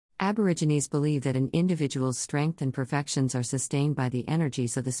Aborigines believe that an individual's strength and perfections are sustained by the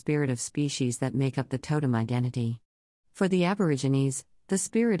energies of the spirit of species that make up the totem identity. For the Aborigines, the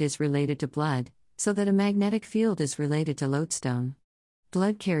spirit is related to blood, so that a magnetic field is related to lodestone.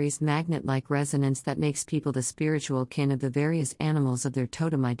 Blood carries magnet-like resonance that makes people the spiritual kin of the various animals of their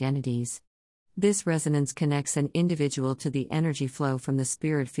totem identities. This resonance connects an individual to the energy flow from the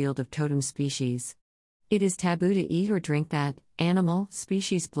spirit field of totem species. It is taboo to eat or drink that animal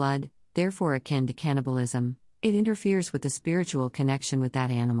species' blood, therefore akin to cannibalism. It interferes with the spiritual connection with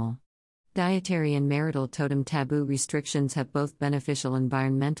that animal. Dietary and marital totem taboo restrictions have both beneficial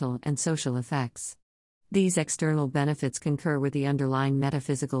environmental and social effects. These external benefits concur with the underlying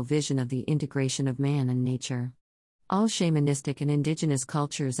metaphysical vision of the integration of man and nature. All shamanistic and indigenous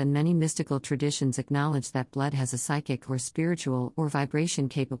cultures and many mystical traditions acknowledge that blood has a psychic or spiritual or vibration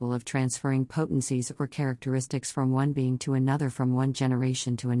capable of transferring potencies or characteristics from one being to another, from one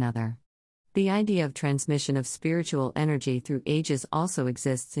generation to another. The idea of transmission of spiritual energy through ages also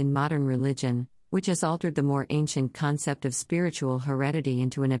exists in modern religion, which has altered the more ancient concept of spiritual heredity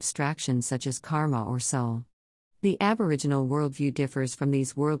into an abstraction such as karma or soul. The Aboriginal worldview differs from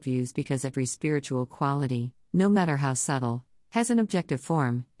these worldviews because every spiritual quality, no matter how subtle, has an objective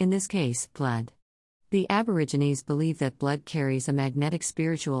form, in this case, blood. The Aborigines believe that blood carries a magnetic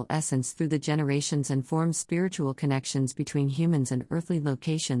spiritual essence through the generations and forms spiritual connections between humans and earthly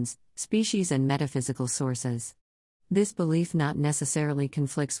locations, species, and metaphysical sources. This belief not necessarily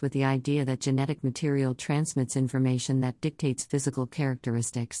conflicts with the idea that genetic material transmits information that dictates physical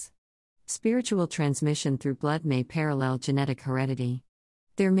characteristics. Spiritual transmission through blood may parallel genetic heredity.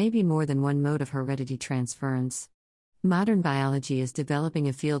 There may be more than one mode of heredity transference. Modern biology is developing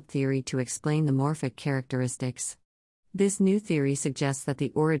a field theory to explain the morphic characteristics. This new theory suggests that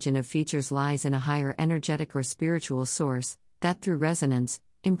the origin of features lies in a higher energetic or spiritual source, that through resonance,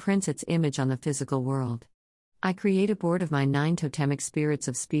 imprints its image on the physical world. I create a board of my 9 totemic spirits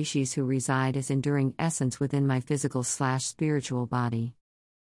of species who reside as enduring essence within my physical/spiritual body.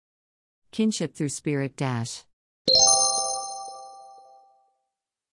 Kinship through spirit.